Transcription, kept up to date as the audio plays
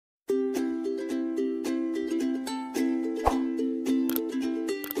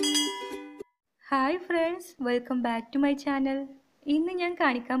Hi friends, welcome back to my channel. ഇന്ന് ഞാൻ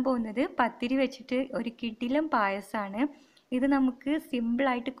കാണിക്കാൻ പോകുന്നത് പത്തിരി വെച്ചിട്ട് ഒരു കിടിലം പായസമാണ്. ഇത് നമുക്ക് സിമ്പിൾ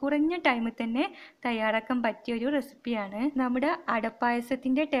ആയിട്ട് കുറഞ്ഞ ടൈമിൽ തന്നെ തയ്യാറാക്കാൻ പറ്റിയ ഒരു റെസിപ്പിയാണ്. നമ്മുടെ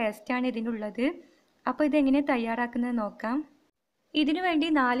അടപ്പായസത്തിന്റെ ടേസ്റ്റ് ആണ് ഇതിനുള്ളത്. അപ്പോൾ ഇത് എങ്ങനെ തയ്യാറാക്കുന്നത് നോക്കാം. ഇതിനു വേണ്ടി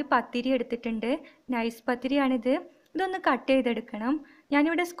 4 പത്തിരി എടുത്തിട്ടുണ്ട്. നൈസ് പത്തിരിയാണിത്. ഇതൊന്ന് കട്ട് ചെയ്തെടുക്കണം.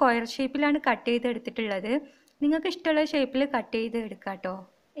 ഞാനിവിടെ സ്ക്വയർ ഷേപ്പിലാണ് കട്ട് ചെയ്തെടുത്തിട്ടുള്ളത്. നിങ്ങൾക്ക് ഇഷ്ടമുള്ള ഷേപ്പിൽ കട്ട് ചെയ്ത് എടുക്കാം കേട്ടോ.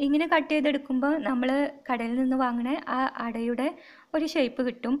 ഇങ്ങനെ കട്ട് ചെയ്തെടുക്കുമ്പോൾ നമ്മൾ കടയിൽ നിന്ന് വാങ്ങുന്ന ആ അടയുടെ ഒരു ഷേപ്പ്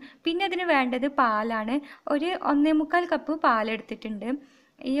കിട്ടും. പിന്നെ അതിന് വേണ്ടത് പാലാണ്. ഒരു 1.25 കപ്പ് പാലെടുത്തിട്ടുണ്ട്.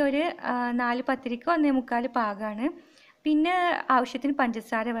 ഈ ഒരു 4 പത്തിരിക്ക് 1.25 പാകമാണ്. പിന്നെ ആവശ്യത്തിന്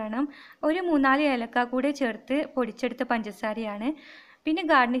പഞ്ചസാര വേണം. ഒരു 3-4 ഏലക്ക കൂടെ ചേർത്ത് പൊടിച്ചെടുത്ത പഞ്ചസാരയാണ്. പിന്നെ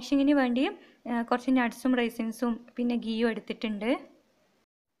ഗാർണിഷിങ്ങിന് വേണ്ടി കുറച്ച് നട്ട്സും റൈസിൻസും പിന്നെ ഗീയും എടുത്തിട്ടുണ്ട്.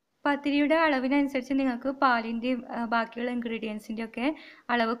 പത്തിരിയുടെ അളവിനനുസരിച്ച് നിങ്ങൾക്ക് പാലിൻ്റെയും ബാക്കിയുള്ള ഇൻഗ്രീഡിയൻസിൻ്റെ ഒക്കെ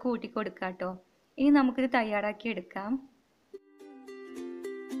അളവ് കൂട്ടി കൊടുക്കാം കേട്ടോ. ഇനി നമുക്കിത് തയ്യാറാക്കി എടുക്കാം.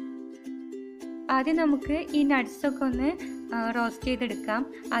 ആദ്യം നമുക്ക് ഈ നട്ട്സൊക്കെ ഒന്ന് റോസ്റ്റ് ചെയ്തെടുക്കാം.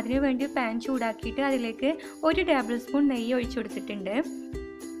 അതിനു വേണ്ടി പാൻ ചൂടാക്കിയിട്ട് അതിലേക്ക് 1 ടേബിൾ സ്പൂൺ നെയ്യ് ഒഴിച്ചു കൊടുത്തിട്ടുണ്ട്.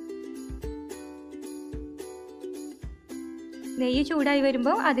 നെയ്യ് ചൂടായി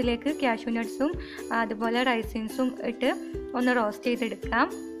വരുമ്പോൾ അതിലേക്ക് കാഷ്യൂ നട്ട്സും അതുപോലെ റൈസിൻസും ഇട്ട് ഒന്ന് റോസ്റ്റ് ചെയ്തെടുക്കാം.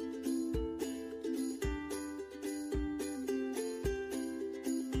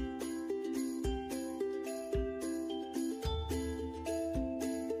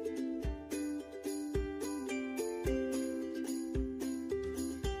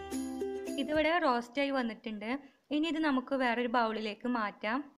 ഇതിവിടെ റോസ്റ്റായി വന്നിട്ടുണ്ട്. ഇനി ഇത് നമുക്ക് വേറൊരു ബൗളിലേക്ക്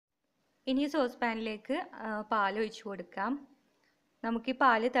മാറ്റാം. ഇനി സോസ് പാനിലേക്ക് പാൽ ഒഴിച്ചു കൊടുക്കാം. നമുക്ക് ഈ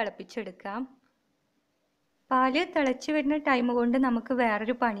പാല് തിളപ്പിച്ചെടുക്കാം. പാല് തിളച്ച് വരുന്ന ടൈം കൊണ്ട് നമുക്ക്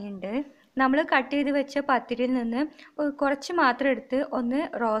വേറൊരു പണിയുണ്ട്. നമ്മൾ കട്ട് ചെയ്ത് വെച്ച പത്തിരിയിൽ നിന്ന് കുറച്ച് മാത്രം എടുത്ത് ഒന്ന്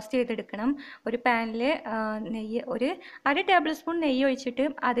റോസ്റ്റ് ചെയ്തെടുക്കണം. ഒരു പാനിൽ നെയ്യ് 1/2 ടേബിൾ സ്പൂൺ നെയ്യ് ഒഴിച്ചിട്ട്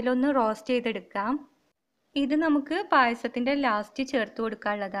അതിലൊന്ന് റോസ്റ്റ് ചെയ്തെടുക്കാം. ഇത് നമുക്ക് പായസത്തിൻ്റെ ലാസ്റ്റ് ചേർത്ത്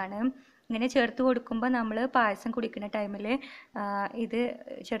കൊടുക്കാനുള്ളതാണ്. ഇങ്ങനെ ചേർത്ത് കൊടുക്കുമ്പോൾ നമ്മൾ പായസം കുടിക്കുന്ന ടൈമിൽ ഇത്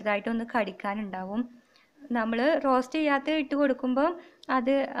ചെറുതായിട്ടൊന്ന് കടിക്കാനുണ്ടാവും. നമ്മൾ റോസ്റ്റ് ചെയ്യാത്ത ഇട്ട് കൊടുക്കുമ്പോൾ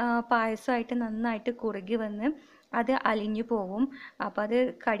അത് പായസമായിട്ട് നന്നായിട്ട് കുറുകി വന്ന് അത് അലിഞ്ഞു പോവും. അപ്പോൾ അത്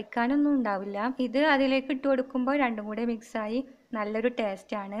കടിക്കാനൊന്നും ഉണ്ടാവില്ല. ഇത് അതിലേക്ക് ഇട്ട് കൊടുക്കുമ്പോൾ രണ്ടും കൂടെ മിക്സായി നല്ലൊരു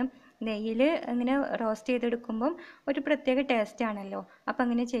ടേസ്റ്റാണ്. നെയ്യിൽ ഇങ്ങനെ റോസ്റ്റ് ചെയ്തെടുക്കുമ്പം ഒരു പ്രത്യേക ടേസ്റ്റ് ആണല്ലോ. അപ്പോൾ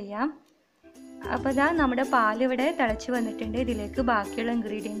അങ്ങനെ ചെയ്യാം. അപ്പോൾ ഇതാ നമ്മുടെ പാലിവിടെ തിളച്ച് വന്നിട്ടുണ്ട്. ഇതിലേക്ക് ബാക്കിയുള്ള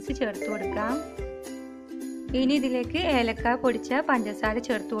ഇൻഗ്രീഡിയൻസ് ചേർത്ത് കൊടുക്കാം. ഇനി ഇതിലേക്ക് ഏലക്ക പൊടിച്ച പഞ്ചസാര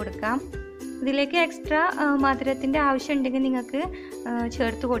ചേർത്ത് കൊടുക്കാം. ഇതിലേക്ക് എക്സ്ട്രാ മധുരത്തിൻ്റെ ആവശ്യം ഉണ്ടെങ്കിൽ നിങ്ങൾക്ക്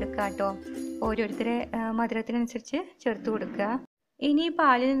ചേർത്ത് കൊടുക്കാം കേട്ടോ. ഓരോരുത്തരെ മധുരത്തിനനുസരിച്ച് ചേർത്ത് കൊടുക്കുക. ഇനി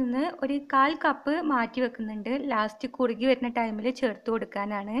പാലിൽ നിന്ന് ഒരു 1/4 കപ്പ് മാറ്റി വെക്കുന്നുണ്ട്. ലാസ്റ്റ് കുറുകി വരുന്ന ടൈമിൽ ചേർത്ത്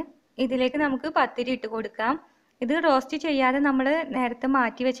കൊടുക്കാനാണ്. ഇതിലേക്ക് നമുക്ക് പത്തിരി ഇട്ട് കൊടുക്കാം. ഇത് റോസ്റ്റ് ചെയ്യാതെ നമ്മൾ നേരത്തെ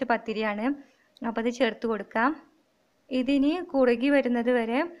മാറ്റി വെച്ച പത്തിരിയാണ്. അപ്പോൾ അത് ചേർത്ത് കൊടുക്കാം. ഇതിനി കുറുകി വരുന്നത്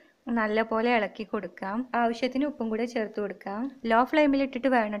വരെ നല്ലപോലെ ഇളക്കി കൊടുക്കാം. ആവശ്യത്തിന് ഉപ്പും കൂടെ ചേർത്ത് കൊടുക്കാം. ലോ ഫ്ലെയിമിൽ ഇട്ടിട്ട്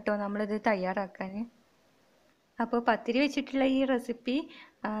വേണം കേട്ടോ നമ്മളിത് തയ്യാറാക്കാൻ. അപ്പോൾ പത്തിരി വെച്ചിട്ടുള്ള ഈ റെസിപ്പി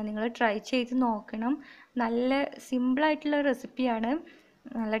നിങ്ങൾ ട്രൈ ചെയ്ത് നോക്കണം. നല്ല സിമ്പിളായിട്ടുള്ള റെസിപ്പിയാണ്.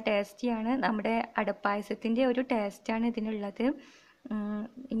 നല്ല ടേസ്റ്റിയാണ്. നമ്മുടെ അടപ്പായസത്തിൻ്റെ ഒരു ടേസ്റ്റാണ് ഇതിനുള്ളത്.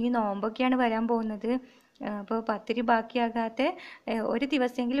 ഇനി നോമ്പൊക്കെയാണ് വരാൻ പോകുന്നത്. അപ്പോൾ പത്തിരി ബാക്കിയാകാത്ത ഒരു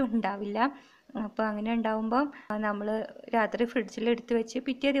ദിവസമെങ്കിലും ഉണ്ടാവില്ല. അപ്പോൾ അങ്ങനെ ഉണ്ടാവുമ്പം നമ്മൾ രാത്രി ഫ്രിഡ്ജിൽ എടുത്ത് വെച്ച്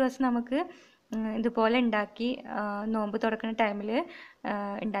പിറ്റേ ദിവസം നമുക്ക് ഇതുപോലെ ഉണ്ടാക്കി നോമ്പ് തുറക്കുന്ന ടൈമിൽ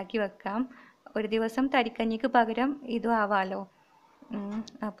ഉണ്ടാക്കി വെക്കാം. ഒരു ദിവസം തരിക്കഞ്ഞിക്ക് പകരം ഇതും ആവാമല്ലോ.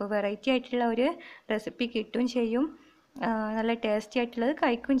 അപ്പോൾ വെറൈറ്റി ആയിട്ടുള്ള ഒരു റെസിപ്പി കിട്ടുകയും ചെയ്യും. നല്ല ടേസ്റ്റി ആയിട്ടുള്ളത്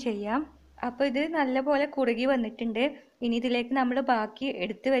കഴിക്കുകയും ചെയ്യാം. അപ്പോൾ ഇത് നല്ലപോലെ കുറുകി വന്നിട്ടുണ്ട്. ഇനി ഇതിലേക്ക് നമ്മൾ ബാക്കി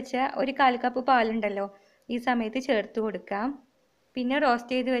എടുത്ത് വെച്ച ഒരു 1/4 കപ്പ് പാലുണ്ടല്ലോ, ഈ സമയത്ത് ചേർത്ത് കൊടുക്കാം. പിന്നെ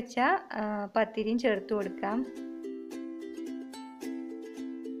റോസ്റ്റ് ചെയ്ത് വെച്ച പത്തിരിയും ചേർത്ത് കൊടുക്കാം.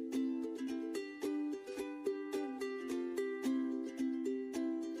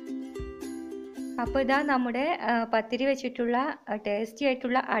 അപ്പോൾ ഇതാ നമ്മുടെ പത്തിരി വെച്ചിട്ടുള്ള ടേസ്റ്റി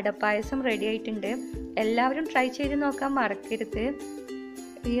ആയിട്ടുള്ള അടപ്പായസം റെഡി ആയിട്ടുണ്ട്. എല്ലാവരും ട്രൈ ചെയ്ത് നോക്കാൻ മറക്കരുത്.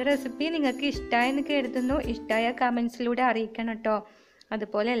 ഈ റെസിപ്പി നിങ്ങൾക്ക് ഇഷ്ടമായെന്ന് കരുതുന്നു. ഇഷ്ടമായ കമൻസിലൂടെ അറിയിക്കണം കേട്ടോ.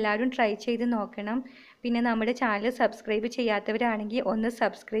 അതുപോലെ എല്ലാവരും ട്രൈ ചെയ്ത് നോക്കണം. പിന്നെ നമ്മുടെ ചാനൽ സബ്സ്ക്രൈബ് ചെയ്യാത്തവരാണെങ്കിൽ ഒന്ന്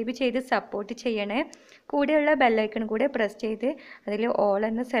സബ്സ്ക്രൈബ് ചെയ്ത് സപ്പോർട്ട് ചെയ്യണേ. കൂടെയുള്ള ബെല്ലൈക്കൺ കൂടെ പ്രസ് ചെയ്ത് അതിൽ ഓൾ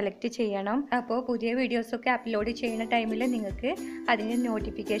എന്ന് സെലക്ട് ചെയ്യണം. അപ്പോൾ പുതിയ വീഡിയോസൊക്കെ അപ്ലോഡ് ചെയ്യുന്ന ടൈമിൽ നിങ്ങൾക്ക് അതിന്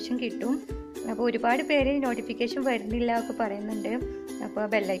നോട്ടിഫിക്കേഷൻ കിട്ടും. അപ്പോൾ ഒരുപാട് പേര് നോട്ടിഫിക്കേഷൻ വരുന്നില്ല ഒക്കെ പറയുന്നുണ്ട്. അപ്പോൾ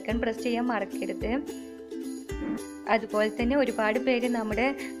ബെല്ലൈക്കൺ പ്രസ് ചെയ്യാൻ മറക്കരുത്. അതുപോലെ തന്നെ ഒരുപാട് പേര് നമ്മുടെ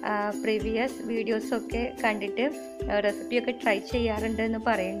പ്രീവിയസ് വീഡിയോസൊക്കെ കണ്ടിട്ട് റെസിപ്പിയൊക്കെ ട്രൈ ചെയ്യാറുണ്ട് എന്ന്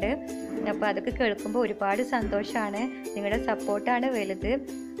പറയുന്നുണ്ട്. അപ്പോൾ അതൊക്കെ കേൾക്കുമ്പോൾ ഒരുപാട് സന്തോഷമാണ്. നിങ്ങളുടെ സപ്പോർട്ടാണ് വലുത്.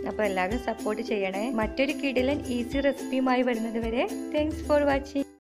 അപ്പോൾ എല്ലാവരും സപ്പോർട്ട് ചെയ്യണേ. മറ്റൊരു കിടിലൻ ഈസി റെസിപ്പിയുമായി വരുന്നത് വരെ താങ്ക്സ് ഫോർ വാച്ചിങ്.